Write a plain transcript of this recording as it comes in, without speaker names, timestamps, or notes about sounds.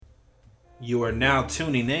You are now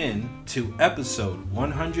tuning in to episode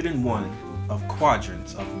 101 of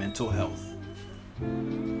Quadrants of Mental Health.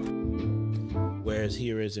 Whereas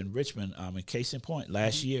here is in Richmond, in case in point,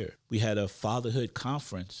 last year we had a fatherhood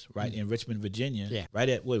conference in Richmond, Virginia, right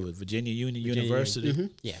at Virginia Union University.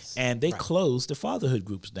 Yes, and they closed the fatherhood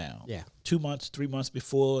groups down. 2 months, 3 months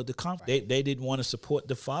before the conference, they didn't want to support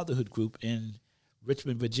the fatherhood group in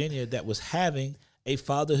Richmond, Virginia, that was having a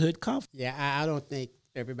fatherhood conference. Yeah, I don't think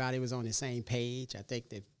everybody was on the same page. I think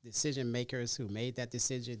the decision makers who made that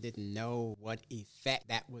decision didn't know what effect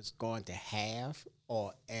that was going to have,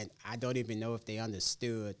 and I don't even know if they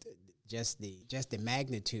understood just the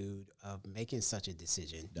magnitude of making such a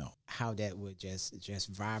decision. No. How that would just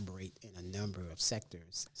vibrate in a number of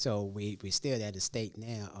sectors. So we still at a state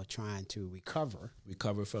now of trying to recover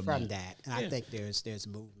from that. And I think there's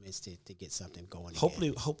movements to get something going.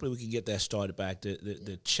 Hopefully we can get that started back.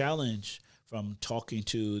 The challenge from talking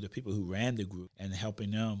to the people who ran the group and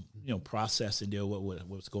helping them, process and deal with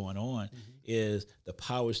what's going on, is the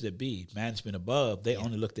powers that be, management above, they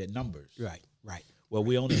only looked at numbers. Right. Well,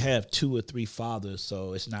 we only have 2 or 3 fathers,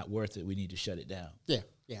 so it's not worth it. We need to shut it down. Yeah.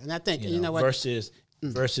 And I think, you know what?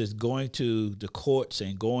 Versus going to the courts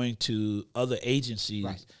and going to other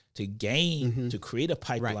agencies to gain, to create a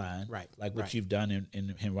pipeline, like what you've done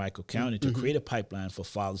in Henrico County, to create a pipeline for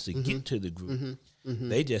fathers to get to the group.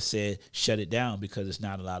 They just said shut it down because it's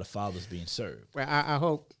not a lot of fathers being served. Well, I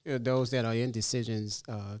hope those that are in decisions,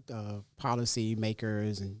 policy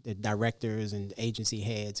makers and the directors and agency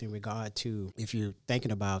heads in regard to, if you're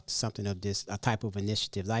thinking about something of this, a type of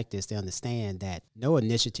initiative like this, they understand that no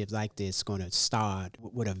initiative like this is going to start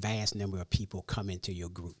with a vast number of people coming to your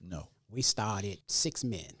group. No. We started 6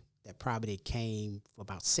 men that probably came for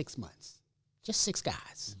about 6 months, just 6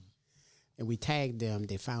 guys. And we tagged them,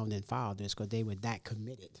 the founding fathers, because they were that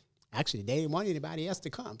committed. Actually, they didn't want anybody else to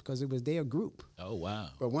come because it was their group. Oh, wow.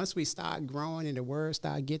 But once we started growing and the word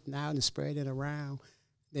started getting out and spreading around,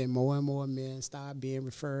 then more and more men started being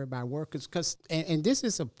referred by workers. And this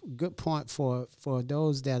is a good point for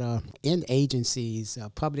those that are in agencies,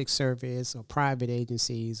 public service or private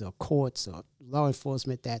agencies or courts or law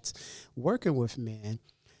enforcement that's working with men.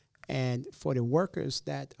 And for the workers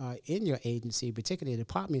that are in your agency, particularly the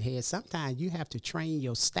department heads, sometimes you have to train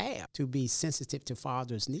your staff to be sensitive to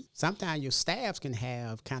fathers' needs. Sometimes your staffs can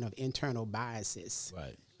have kind of internal biases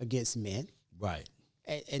against men. Right.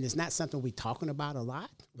 And it's not something we're talking about a lot.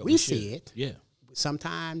 But we see it. Yeah.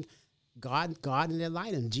 Sometimes God and their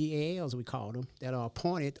light, and GALs we call them, that are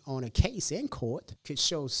appointed on a case in court could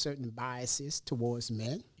show certain biases towards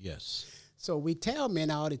men. Yes. So we tell men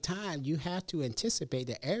all the time, you have to anticipate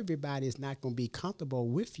that everybody is not going to be comfortable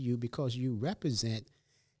with you because you represent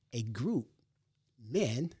a group,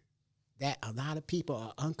 men, that a lot of people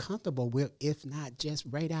are uncomfortable with, if not just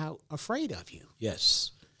right out afraid of you.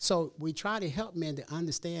 Yes. So we try to help men to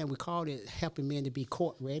understand, we call it helping men to be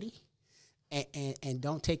court ready and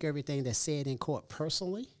don't take everything that's said in court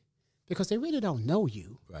personally because they really don't know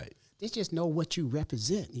you. Right. They just know what you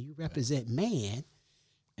represent. You represent man.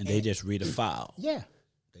 And they just read a file. Yeah.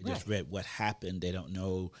 They just read what happened. They don't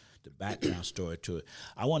know the background story to it.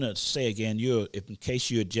 I want to say again, in case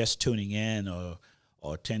you're just tuning in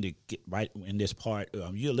or tend to get right in this part,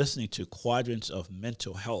 you're listening to Quadrants of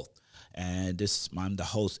Mental Health. And I'm the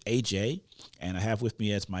host, AJ, and I have with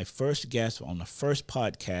me as my first guest on the first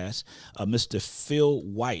podcast, Mr. Phil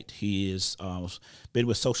White. He has been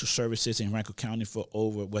with social services in Henrico County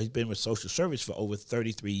he's been with social service for over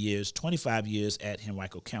 33 years, 25 years at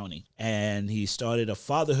Henrico County. And he started a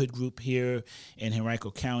fatherhood group here in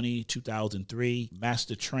Henrico County, 2003,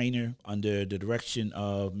 master trainer under the direction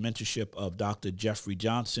of mentorship of Dr. Jeffrey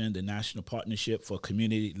Johnson, the National Partnership for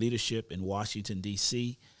Community Leadership in Washington,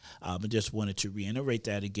 D.C., I just wanted to reiterate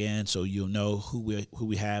that again so you'll know who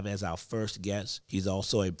we have as our first guest. He's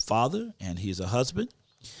also a father and he's a husband,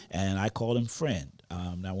 and I call him friend.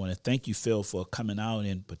 And I want to thank you, Phil, for coming out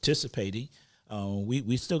and participating.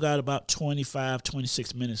 We still got about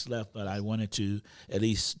 26 minutes left, but I wanted to at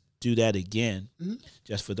least do that again,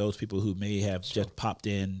 just for those people who may have just popped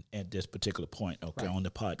in at this particular point, on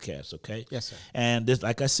the podcast, okay? Yes, sir. And this,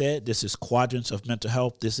 like I said, this is Quadrants of Mental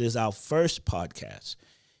Health. This is our first podcast.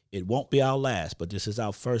 It won't be our last, but this is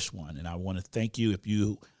our first one. And I want to thank you. If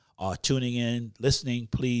you are tuning in, listening,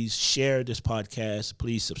 please share this podcast.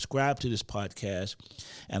 Please subscribe to this podcast.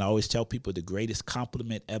 And I always tell people the greatest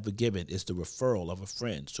compliment ever given is the referral of a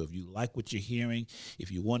friend. So if you like what you're hearing,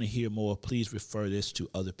 if you want to hear more, please refer this to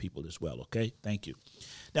other people as well, okay? Thank you.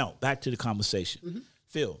 Now, back to the conversation.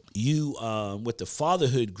 Phil, you, with the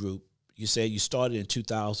fatherhood group, you say you started in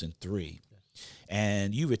 2003.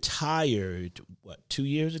 And you retired, what, 2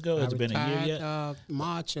 years ago? Has it been a year yet?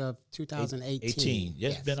 March of 2018. 18.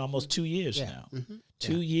 Yes, it's been almost 2 years Yeah. now. Mm-hmm.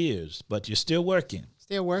 2 years, but you're still working.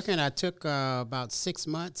 Still working. I took about 6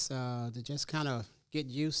 months to just kind of get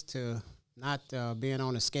used to not being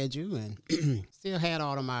on a schedule, and still had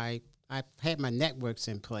all of I had my networks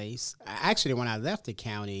in place. Actually, when I left the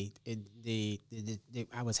county,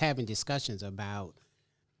 I was having discussions about,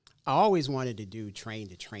 I always wanted to do train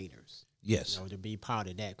the trainers. Yes. You know, to be part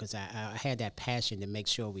of that, because I had that passion to make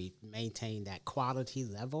sure we maintain that quality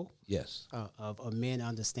level. Yes. Of men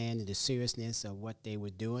understanding the seriousness of what they were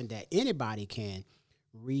doing, that anybody can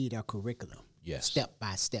read a curriculum. Yes. Step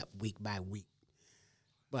by step, week by week.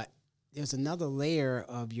 But there's another layer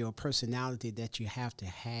of your personality that you have to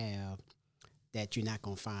have that you're not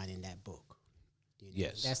going to find in that book. You know?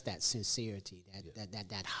 Yes. That's that sincerity,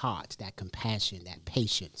 that heart, that compassion, that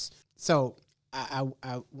patience. So I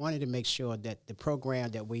wanted to make sure that the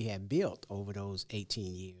program that we had built over those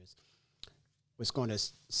 18 years was going to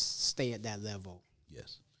stay at that level.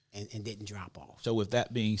 Yes. And didn't drop off. So with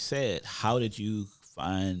that being said, how did you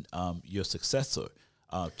find your successor,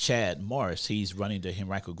 Chad Morris? He's running the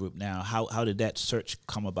Henrico Group now. How did that search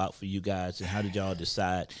come about for you guys, and how did y'all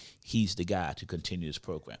decide he's the guy to continue this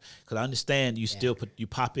program? Because I understand you still you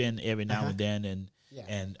pop in every now and then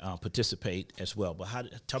and participate as well. But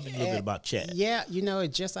tell me a little bit about Chad. Yeah, you know,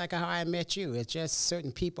 it's just like how I met you. It's just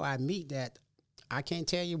certain people I meet that I can't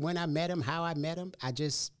tell you when I met them, how I met them. It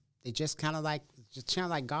just kind of like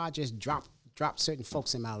God just dropped certain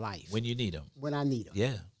folks in my life When you need them. when I need them.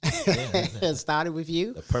 Yeah. It started with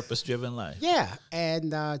you. The purpose-driven life. Yeah,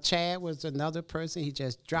 and Chad was another person. He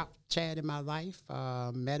just dropped Chad in my life.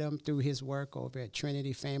 Met him through his work over at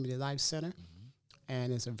Trinity Family Life Center.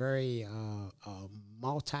 And it's a very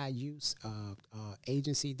multi-use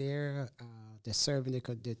agency there that's serving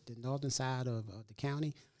the northern side of the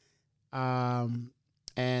county.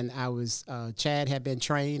 And I was Chad had been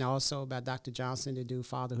trained also by Dr. Johnson to do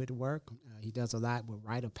fatherhood work. He does a lot with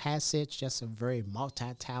rite of passage. Just a very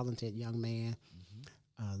multi-talented young man.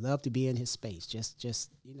 Love to be in his space. Just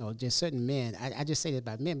certain men. I just say that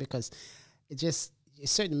about men because it's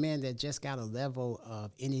certain men that just got a level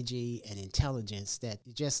of energy and intelligence that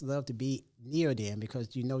you just love to be near them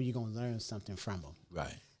because you know you're going to learn something from them.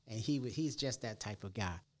 Right. And he's just that type of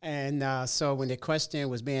guy. And so when the question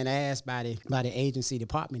was being asked by the agency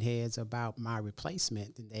department heads about my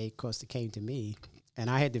replacement, they came to me, and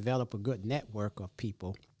I had developed a good network of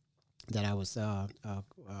people that I was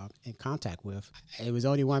in contact with. It was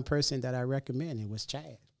only one person that I recommended was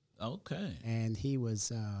Chad. Okay. And he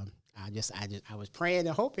was. I was praying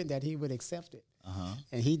and hoping that he would accept it,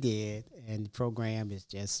 and he did. And the program has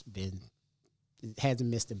just been. It hasn't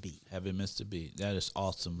missed a beat. Haven't missed a beat. That is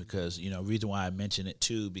awesome because, reason why I mention it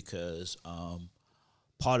too, because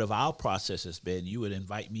part of our process has been you would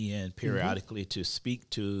invite me in periodically to speak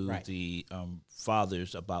to the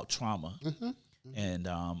fathers about trauma. And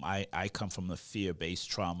I come from the fear-based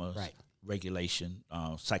trauma regulation,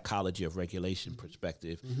 psychology of regulation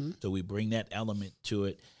perspective. So we bring that element to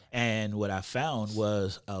it. And what I found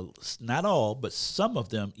was not all, but some of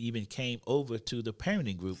them even came over to the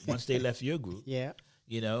parenting group once they left your group. Yeah.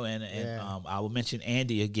 I will mention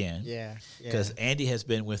Andy again. Yeah. Because Andy has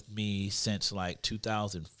been with me since like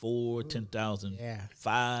 2004,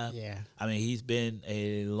 2005. Yeah. I mean, he's been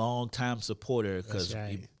a long-time supporter because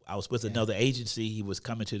I was with another agency. He was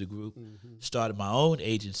coming to the group. Started my own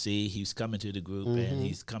agency. He's coming to the group, and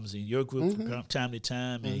he comes in your group from time to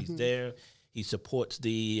time, and he's there. He supports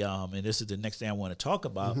the, and this is the next thing I want to talk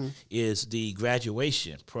about, is the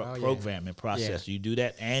graduation program and process. You do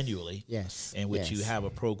that annually. Yes. In which you have a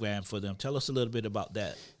program for them. Tell us a little bit about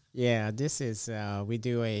that. Yeah, this is, we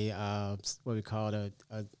do a, what we call a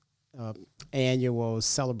annual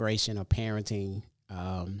celebration of parenting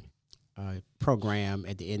program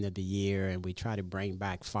at the end of the year, and we try to bring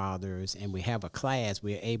back fathers, and we have a class.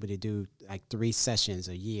 We're able to do like 3 sessions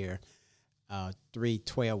a year. 3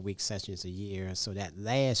 12-week sessions a year. So that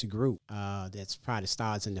last group that's probably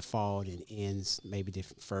starts in the fall and ends maybe the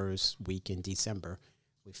first week in December,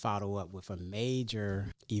 we follow up with a major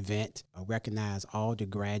event, recognize all the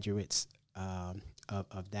graduates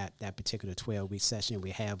of that particular 12-week session.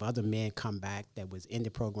 We have other men come back that was in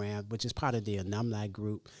the program, which is part of the alumni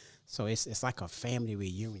group. So it's like a family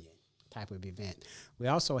reunion type of event. We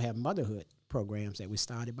also have motherhood programs that we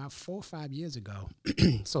started about 4 or 5 years ago.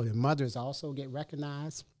 So the mothers also get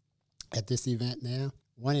recognized at this event now.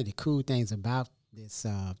 One of the cool things about this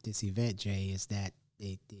event, Jay, is that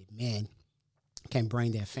the men can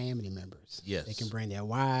bring their family members. Yes. They can bring their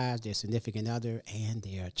wives, their significant other, and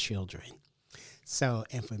their children. So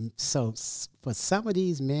and for some of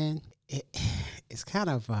these men, it's kind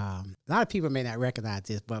of a lot of people may not recognize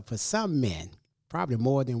this, but for some men, probably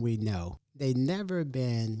more than we know, they never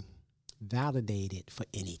been validated for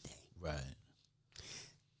anything. Right.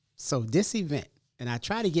 So this event, and I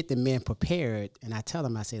try to get the men prepared, and I tell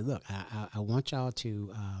them, I say, look, I want y'all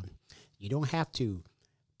to, you don't have to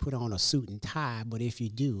put on a suit and tie, but if you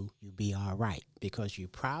do, you'll be all right, because you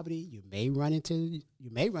may run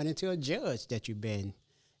into a judge that you've been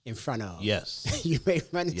in front of. Yes. You may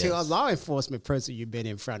run into Yes. a law enforcement person you've been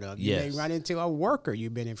in front of. You may Yes. run into a worker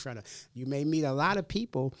you've been in front of. You may meet a lot of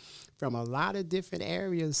people from a lot of different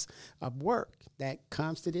areas of work that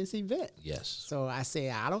comes to this event. Yes. So I say,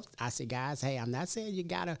 guys, hey, I'm not saying you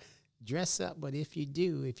gotta dress up, but if you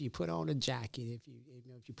do, if you put on a jacket,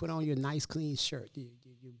 if you put on your nice clean shirt,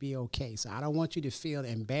 you'll be okay. So I don't want you to feel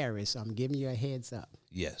embarrassed. So I'm giving you a heads up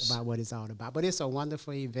Yes. about what it's all about. But it's a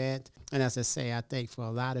wonderful event. And as I say, I think for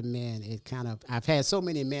a lot of men, I've had so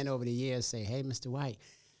many men over the years say, hey, Mr. White,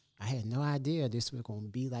 I had no idea this was going to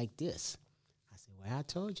be like this. I said, well, I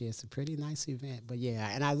told you, it's a pretty nice event. But yeah,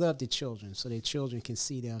 and I love the children, so their children can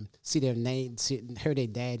see their name, hear their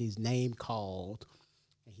daddy's name called.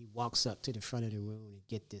 And he walks up to the front of the room and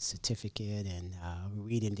get this certificate and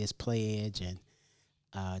reading this pledge and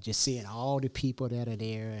just seeing all the people that are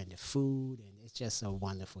there and the food, and it's just a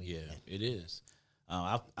wonderful Yeah, event. it is.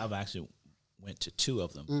 I've actually went to two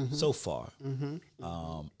of them so far.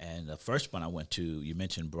 And the first one I went to, you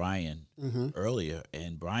mentioned Brian earlier,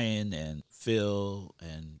 and Brian and Phil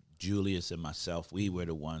and Julius and myself, we were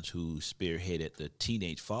the ones who spearheaded the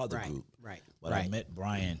Teenage Father group. Right. But I met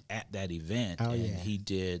Brian at that event, and yeah. he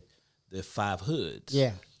did the 5 hoods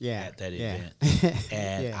Yeah. at that yeah. event.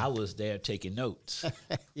 And Yeah. I was there taking notes.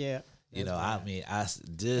 Yeah. You know, I mean,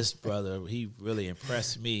 this brother, he really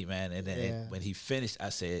impressed me, man. And then Yeah. when he finished, I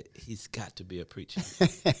said, he's got to be a preacher.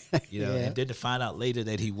 You know, Yeah. and then to find out later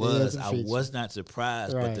that he was, a I preacher. was not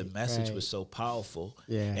surprised, but the Right, message right. was so powerful.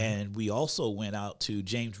 Yeah. And we also went out to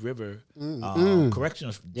James River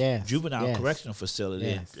correctional, Yes, juvenile yes. correctional facility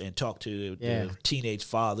Yes. and talked to Yeah. the teenage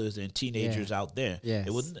fathers and teenagers out there. Yes.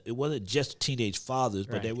 It wasn't just teenage fathers,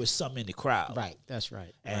 but Right. there was some in the crowd. Right. That's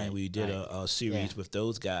right. And right. we did right. a series Yeah. with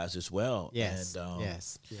those guys as well. Yes. And,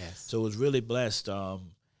 yes. so it was really blessed.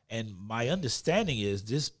 And my understanding is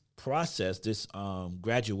this process, this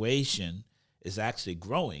graduation, is actually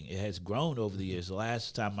growing. It has grown over the years. The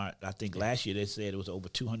last time, I think last year, they said it was over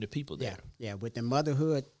 200 people there. Yeah. With the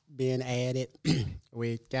motherhood being added,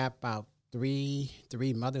 we got about three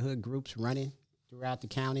motherhood groups running throughout the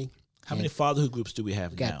county. How many fatherhood groups do we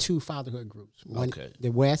have We got now? 2 fatherhood groups. One, Okay. the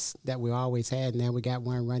west that we always had. Now we got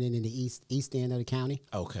one running in the east end of the county.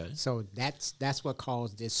 Okay. So that's what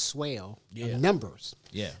caused this swell Yeah. of numbers.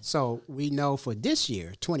 Yeah. So we know for this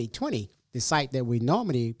year, 2020, the site that we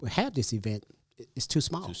normally have this event is too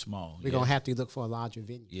small. Too small. We're gonna have to look for a larger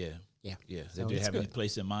venue. Yeah. Yeah. Yeah. So Do you it's have any good.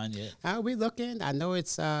 place in mind yet? We looking. I know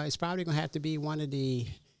it's probably gonna have to be one of the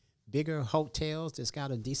bigger hotels that's got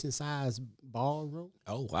a decent sized ballroom.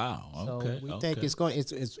 Oh, wow. Okay. So we think it's going.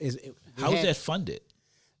 How is that funded?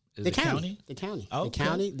 Is The it county. The Okay.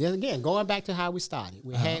 county. Then again, going back to how we started,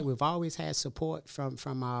 we've always had support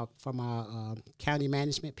from our county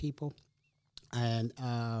management people, and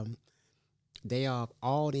they are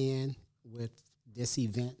all in with this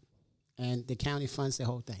event, and the county funds the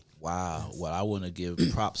whole thing. Wow. Well, I want to give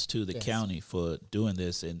props to the county for doing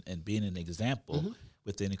this and being an example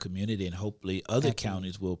within the community, and hopefully other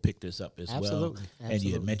counties will pick this up as Absolutely. well. And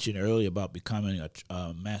you had mentioned earlier about becoming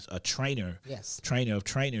a trainer, Yes. trainer of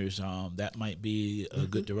trainers. That might be a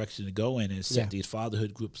good direction to go in and set Yeah. these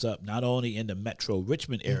fatherhood groups up, not only in the Metro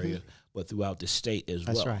Richmond area, but throughout the state as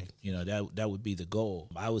That's well. right. You know, that would be the goal.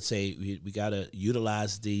 I would say we got to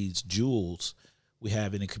utilize these jewels we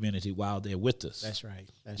have in the community while they're with us. That's right.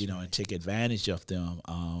 That's You know, and take advantage of them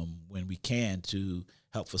when we can to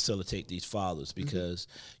help facilitate these fathers, because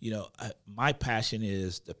you know my passion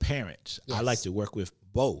is the parents. I Yes. like to work with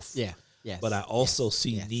both. Yeah. Yes. But I also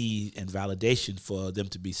see Yes. need and validation for them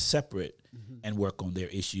to be separate and work on their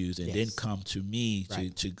issues, and then Yes. come to me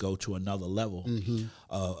Right. to go to another level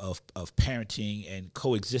of parenting and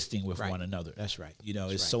coexisting with Right. one another. That's right. You know,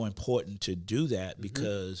 That's it's right. so important to do that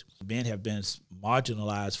because men have been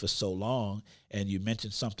marginalized for so long. And you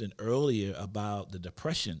mentioned something earlier about the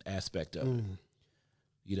depression aspect of it.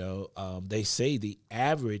 You know, they say the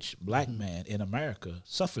average black man in America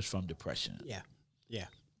suffers from depression. Yeah. Yeah.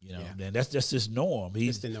 You know, Yeah. and that's just his norm.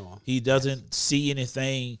 It's the norm. He doesn't see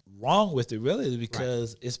anything wrong with it, really,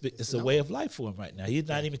 because it's a way of life for him right now. He's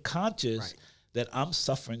not even conscious Right. that I'm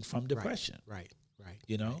suffering from depression. Right. Right.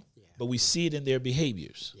 You know, Yeah. but we see it in their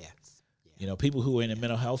behaviors. Yes. You know, people who are in the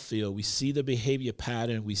mental health field, we see the behavior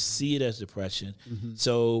pattern, we see it as depression.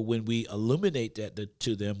 So when we illuminate that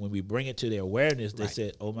to them, when we bring it to their awareness, they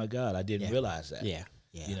said, "Oh my God, I didn't realize that." Yeah.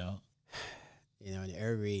 You know, and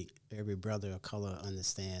every brother of color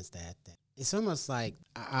understands that it's almost like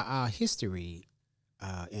our history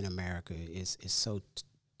in America is so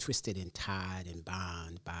twisted and tied and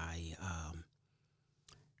bound by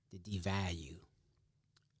the devalue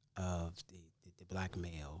of the black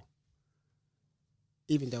male.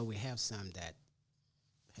 Even though we have some that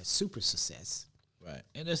has super success, right?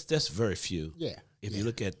 And that's very few. Yeah. If you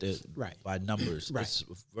look at the by numbers, Right. it's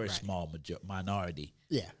a very small minority.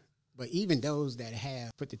 Yeah, but even those that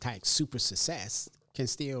have put the type super success can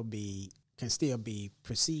still be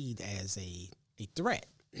perceived as a threat.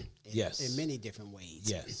 In many different ways.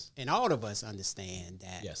 Yes, and all of us understand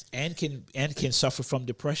that. Yes, and can suffer from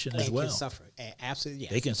depression as well. Can suffer absolutely.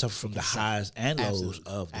 Yes. They can suffer from the highs and lows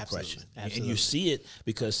of depression, and you see it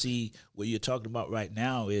because what you're talking about right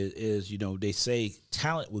now is they say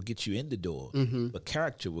talent will get you in the door, but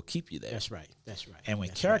character will keep you there. That's right. And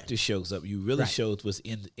when character shows up, you really shows what's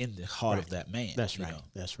in the heart of that man. That's right.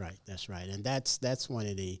 That's right. And that's one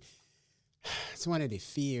of the. It's one of the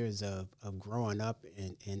fears of growing up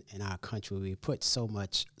in our country. We put so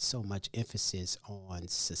much emphasis on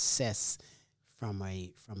success from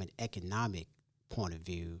an economic point of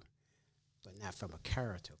view, but not from a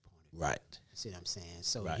character point of view. Right. You see what I'm saying?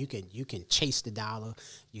 So you can chase the dollar,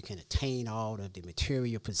 you can attain all of the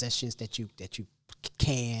material possessions that you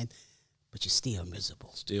can, but you're still miserable.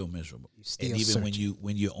 Still miserable. Still and even searching.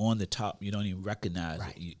 when you're on the top, you don't even recognize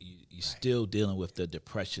it. You're still dealing with the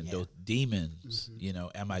depression, those demons.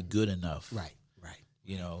 Am I good enough? Right.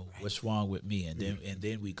 What's wrong with me? And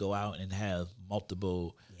then we go out and have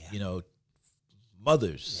multiple,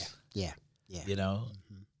 mothers. Yeah.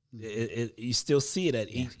 You still see it at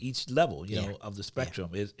each level, of the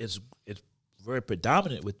spectrum. It's very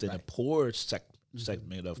predominant within the poor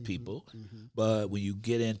segment of people, but when you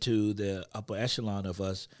get into the upper echelon of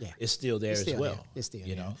us, it's still there as well. There. It's still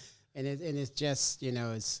there. And it's just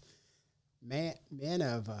it's men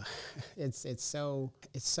of it's so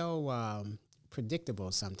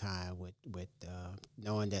predictable sometimes with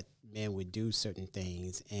knowing that men would do certain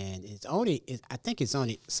things, and I think it's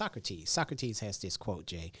only Socrates has this quote,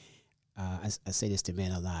 Jay. I say this to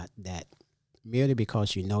men a lot, that merely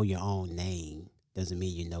because you know your own name doesn't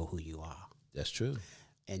mean you know who you are. That's true.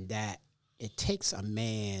 And that it takes a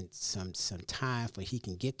man some time for he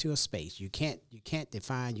can get to a space. You can't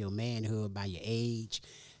define your manhood by your age,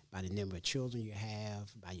 by the number of children you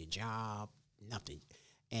have, by your job, nothing.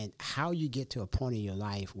 And how you get to a point in your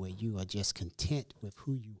life where you are just content with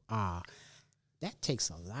who you are, that takes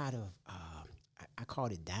a lot of I call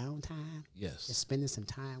it downtime. Yes. Just spending some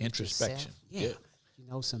time introspection. With yourself.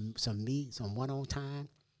 Yeah. Some one-on time,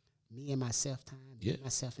 me and myself time, me,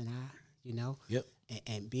 myself and I. Yep.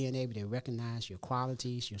 And being able to recognize your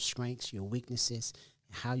qualities, your strengths, your weaknesses,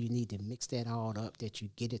 and how you need to mix that all up, that you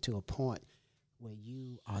get it to a point where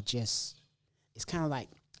you are just, it's kind of like,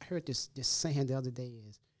 I heard this saying the other day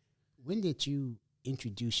is, when did you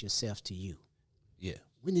introduce yourself to you? Yeah.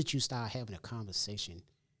 When did you start having a conversation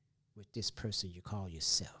with this person you call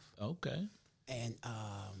yourself? Okay. And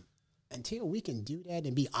until we can do that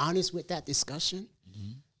and be honest with that discussion,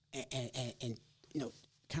 and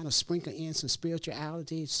kind of sprinkle in some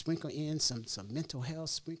spirituality, sprinkle in some mental health,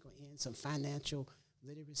 sprinkle in some financial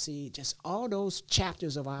literacy, just all those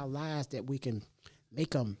chapters of our lives that we can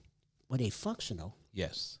make them where they functional.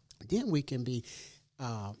 Yes. Then we can be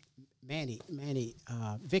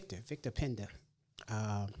Victor Pender,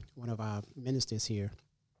 one of our ministers here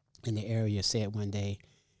in the area, said one day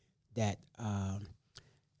that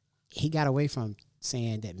he got away from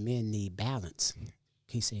saying that men need balance.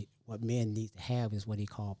 He said what men need to have is what he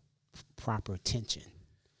called proper tension.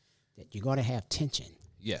 That you're going to have tension.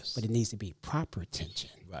 Yes. But it needs to be proper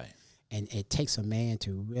tension. Right. And it takes a man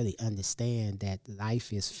to really understand that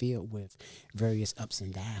life is filled with various ups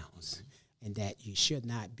and downs, and that you should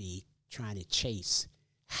not be trying to chase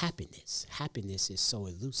happiness. Happiness is so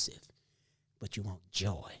elusive, but you want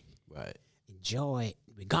joy. Right. And joy,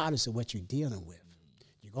 regardless of what you're dealing with,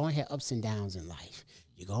 you're going to have ups and downs in life.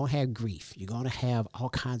 You're going to have grief. You're going to have all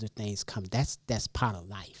kinds of things come. That's part of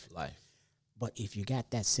life. But if you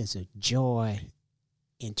got that sense of joy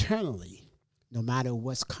internally, no matter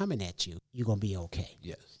what's coming at you, you're going to be okay.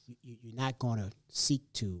 Yes. You're not going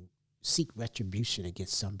to seek retribution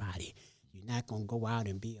against somebody. You're not going to go out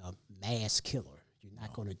and be a mass killer. You're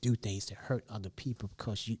not going to do things to hurt other people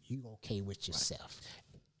because you're okay with yourself.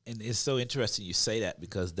 Right. And it's so interesting you say that,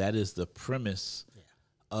 because that is the premise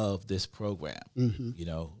of this program. You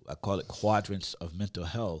know, I call it quadrants of mental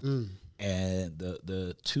health. And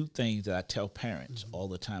the two things that I tell parents all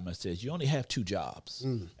the time, I says, you only have two jobs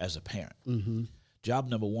as a parent. Job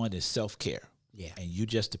number one is self-care. Yeah. And you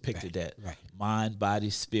just depicted that. Right. Mind, body,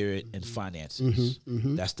 spirit, and finances.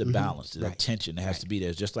 That's the balance, the Right. tension that has to be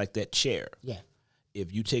there. Just like that chair. Yeah.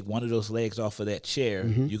 If you take one of those legs off of that chair,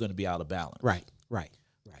 you're going to be out of balance. Right.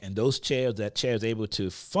 And that chair is able to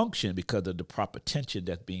function because of the proper tension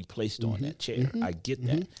that's being placed on that chair. I get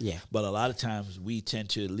that. Yeah. But a lot of times we tend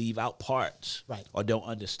to leave out parts Right. or don't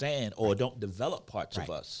understand or don't develop parts of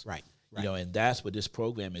us. Right. You know, and that's what this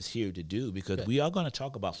program is here to do, because we are going to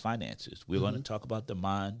talk about finances. We're going to talk about the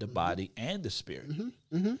mind, the body, and the spirit. And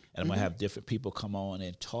I'm going to have different people come on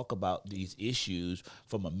and talk about these issues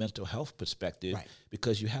from a mental health perspective, Right.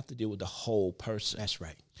 because you have to deal with the whole person. That's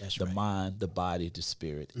right. That's The right. mind, the body, the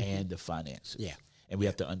spirit, and the finances. Yeah. And we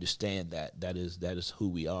have to understand that is who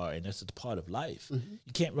we are, and that's a part of life.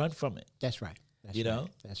 You can't run from it. That's right. That's You right. know?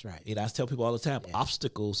 That's right. You know, I tell people all the time,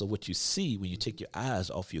 obstacles are what you see when you take your eyes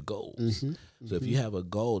off your goals. So if you have a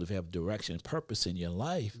goal, if you have direction and purpose in your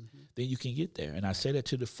life, then you can get there. And I say that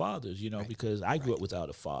to the fathers, you know, because I grew up without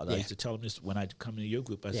a father. I used to tell them this when I come into your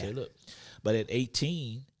group. I say, look, but at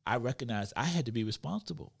 18, I recognized I had to be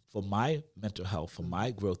responsible for my mental health, for my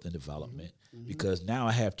growth and development, because now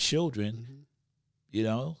I have children. You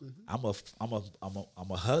know, I'm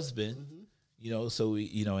a husband. You know, so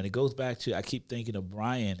and it goes back to, I keep thinking of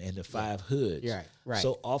Brian and the five hoods. Right.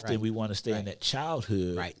 So often we want to stay in that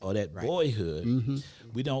childhood or that boyhood.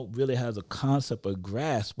 We don't really have the concept or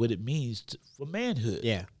grasp what it means for manhood.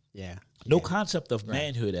 Yeah. Yeah. No concept of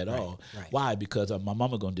manhood at all. Right. Why? Because my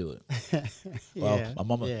mama gonna do it. Well, my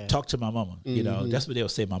mama, talk to my mama. You know, that's what they'll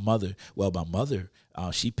say. My mother. Well, my mother,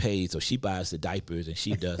 she pays, or she buys the diapers, and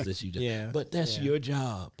she does this. But that's your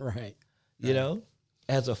job. Right. You know,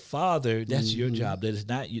 as a father, that's your job. That is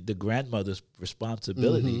not the grandmother's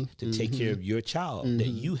responsibility to take care of your child that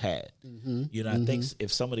you had. You know, I think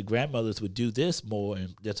if some of the grandmothers would do this more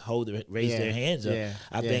and just raise their hands up,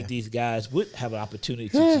 I think these guys would have an opportunity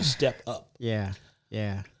to step up. Yeah.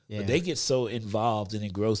 Yeah. Yeah. But they get so involved and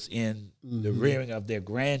engrossed in the rearing of their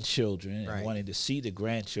grandchildren and wanting to see the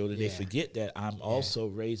grandchildren, they forget that I'm also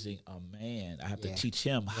raising a man. I have to teach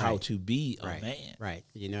him how to be a man. Right.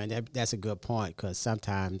 You know, and that's a good point, because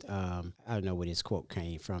sometimes, I don't know where this quote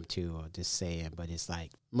came from too, or this saying, but it's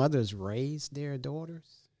like mothers raise their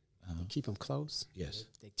daughters, keep them close. Yes.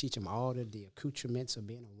 They teach them all of the accoutrements of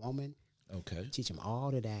being a woman. Okay. Teach them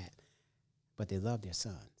all of that, but they love their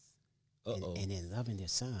sons. And in loving their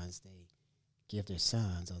sons, they give their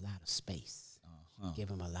sons a lot of space, give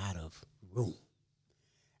them a lot of room.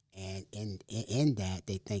 And in that,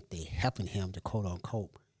 they think they're helping him to, quote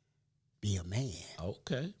unquote, be a man.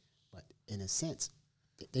 Okay. But in a sense,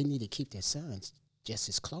 they need to keep their sons just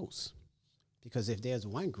as close. Because if there's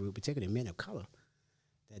one group, particularly men of color,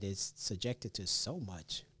 that is subjected to so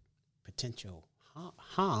much potential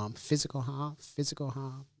harm, physical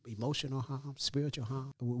harm, emotional harm, spiritual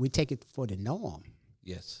harm, we take it for the norm.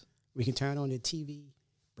 Yes. We can turn on the TV,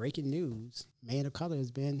 breaking news, man of color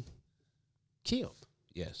has been killed.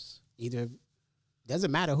 Yes. Either,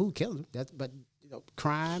 doesn't matter who killed him, but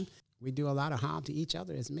crime, we do a lot of harm to each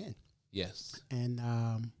other as men. Yes. And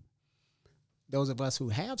those of us who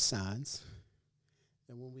have sons,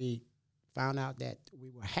 and when we found out that we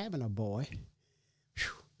were having a boy,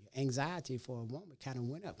 anxiety for a woman kind of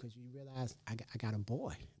went up, because you realize I got a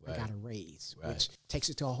boy, I got to raise, which takes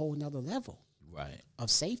it to a whole nother level of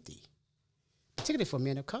safety, particularly for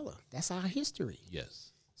men of color. That's our history.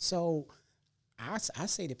 Yes. So I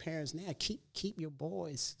say to parents now, keep your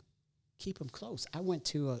boys, keep them close. I went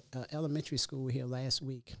to a elementary school here last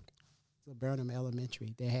week, Burnham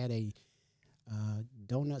Elementary. They had a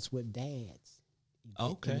Donuts with Dads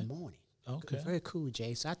event in the morning. Okay. Very cool,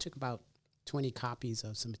 Jay. So I took about 20 copies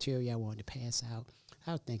of some material I wanted to pass out.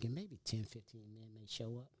 I was thinking maybe 10, 15 men may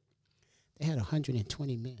show up. They had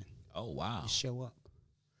 120 men. Oh, wow. Show up.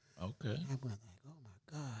 Okay. And I went like, oh, my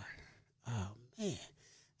God. Oh, man.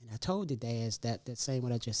 And I told the dads that same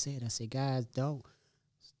what I just said. I said, guys, don't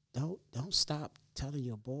stop telling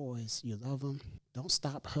your boys you love them. Don't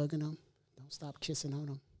stop hugging them. Don't stop kissing on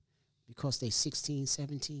them. Because they 16,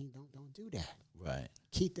 17, don't do that. Right.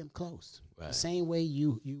 Keep them close. Right. The same way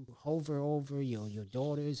you hover over your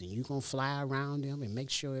daughters and you going to fly around them and make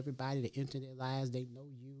sure everybody that enter their lives, they know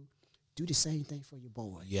you. Do the same thing for your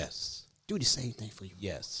boys. Yes. Do the same thing for your boys.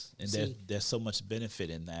 Yes. And there's so much benefit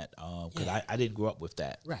in that, because I didn't grow up with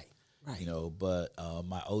that. Right. You know, but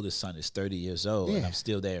my oldest son is 30 years old, and I'm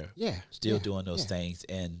still there. Yeah. Still doing those things.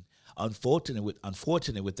 And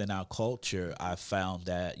unfortunately within our culture, I found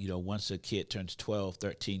that, once a kid turns 12,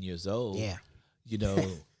 13 years old,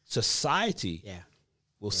 society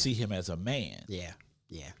will see him as a man. Yeah.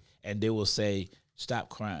 Yeah. And they will say, stop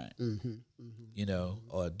crying,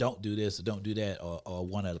 or don't do this or don't do that, or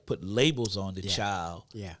want to put labels on the child.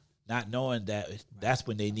 Yeah. Not knowing that that's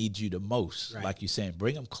when they need you the most. Right. Like you're saying,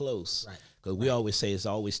 bring them close. Right. Because we always say it's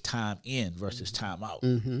always time in versus time out.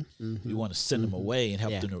 We want to send them away and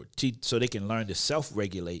help them to teach so they can learn to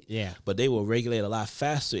self-regulate. Yeah. But they will regulate a lot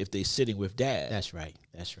faster if they're sitting with dad. That's right.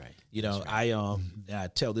 That's right. I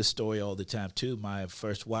tell this story all the time too. My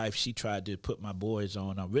first wife, she tried to put my boys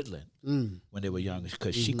on Ritalin when they were young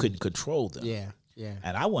because she couldn't control them. Yeah. Yeah.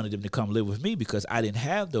 And I wanted them to come live with me because I didn't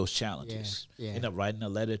have those challenges. Yeah. Ended up writing a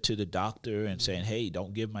letter to the doctor and saying, hey,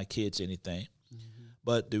 don't give my kids anything.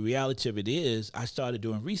 But the reality of it is I started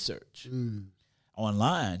doing research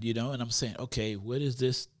online, and I'm saying, okay, what is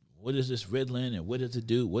this Ritalin and what does it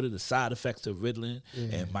do? What are the side effects of Ritalin?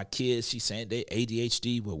 And my kids, she's saying they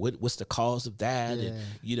ADHD. Well, what's the cause of that?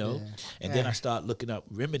 And then I start looking up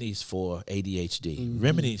remedies for ADHD,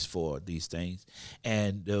 remedies for these things.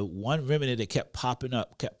 And the one remedy that kept popping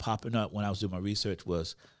up when I was doing my research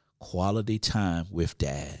was quality time with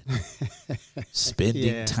dad.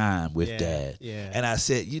 Spending time with dad. Yeah. And I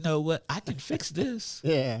said, you know what? I can fix this.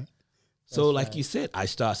 Yeah. So like you said, I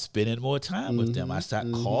start spending more time with them. I start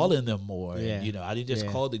calling them more. Yeah. And, I didn't just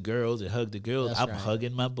call the girls and hug the girls. That's I'm right.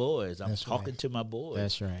 hugging my boys. I'm That's talking right. to my boys.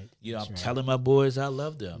 That's right. I'm telling my boys I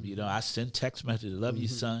love them. I send text messages, love you,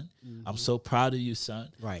 son. I'm so proud of you, son.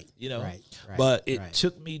 Right. Right. Right. But it right.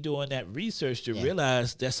 took me doing that research to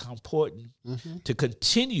realize that's how important to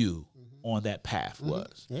continue on that path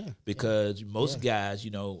was. Yeah. Because most guys,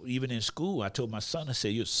 even in school, I told my son, I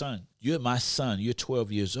said, you're my son, you're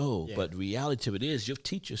 12 years old. Yeah. But the reality of it is your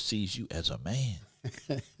teacher sees you as a man.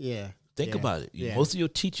 Yeah. Think about it. Yeah. Most of your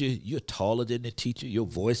teacher, you're taller than the teacher. Your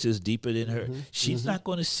voice is deeper than her. She's not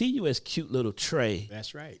going to see you as cute little Trey.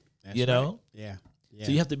 That's right. That's You know? Right. Yeah. Yeah.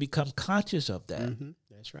 So you have to become conscious of that.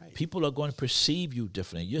 That's right. People are going to perceive you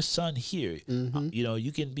differently. Your son here,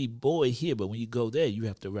 you can be boy here, but when you go there, you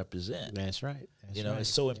have to represent. That's right. That's right. It's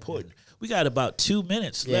so important. We got about 2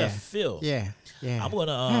 minutes left, Phil. Yeah. Yeah. I'm going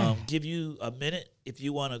to give you a minute if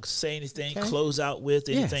you want to say anything, Okay. close out with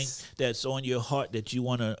anything Yes. that's on your heart that you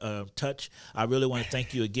want to touch. I really want to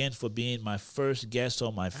thank you again for being my first guest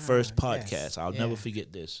on my first podcast. yes. I'll never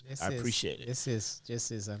forget this. I appreciate it. This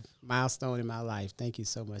is a milestone in my life. Thank you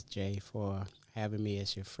so much, Jay, for having me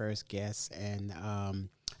as your first guest. And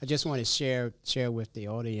I just want to share with the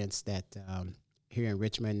audience that here in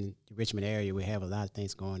the Richmond area, we have a lot of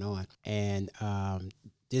things going on. And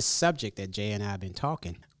this subject that Jay and I have been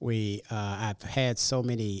talking, I've had so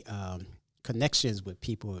many connections with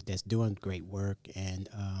people that's doing great work. And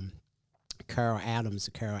Carol Adams,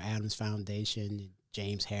 the Carol Adams Foundation,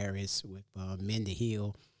 James Harris with Mend the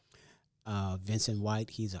Hill, Vincent White,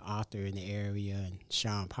 he's an author in the area, and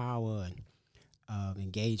Sean Power, and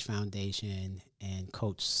Engage Foundation, and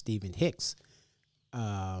Coach Stephen Hicks,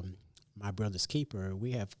 my brother's keeper.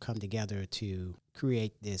 We have come together to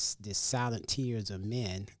create this Silent Tears of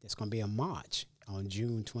Men. There's going to be a march on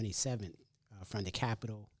June 27th from the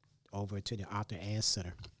Capitol over to the Arthur Ashe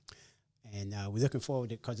Center. And we're looking forward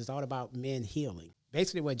to it because it's all about men healing.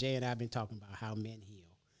 Basically what Jay and I have been talking about, how men heal.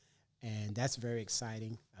 And that's very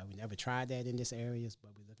exciting. We never tried that in this area,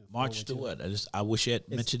 but we're looking March forward to to what? I wish you had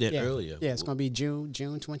mentioned that earlier. Yeah, it's going to be June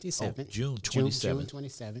 27th. Oh, June 27th. June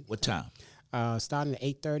 27th. What time? Starting at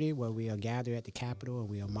 8:30, where we'll gather at the Capitol and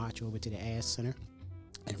we'll march over to the Ashe Center.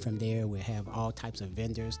 And from there, we'll have all types of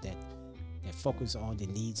vendors that focus on the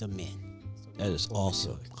needs of men. That is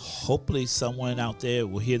awesome. Hopefully someone out there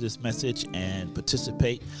will hear this message and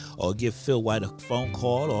participate, or give Phil White a phone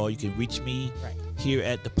call, or you can reach me here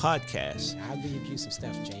at the podcast. I'll leave you some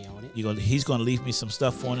stuff, Jay, on it. He's going to leave me some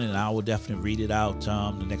stuff on it, and I will definitely read it out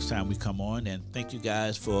the next time we come on. And thank you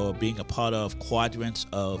guys for being a part of Quadrants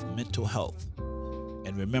of Mental Health.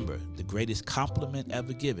 And remember, the greatest compliment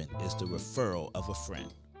ever given is the referral of a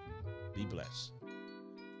friend. Be blessed.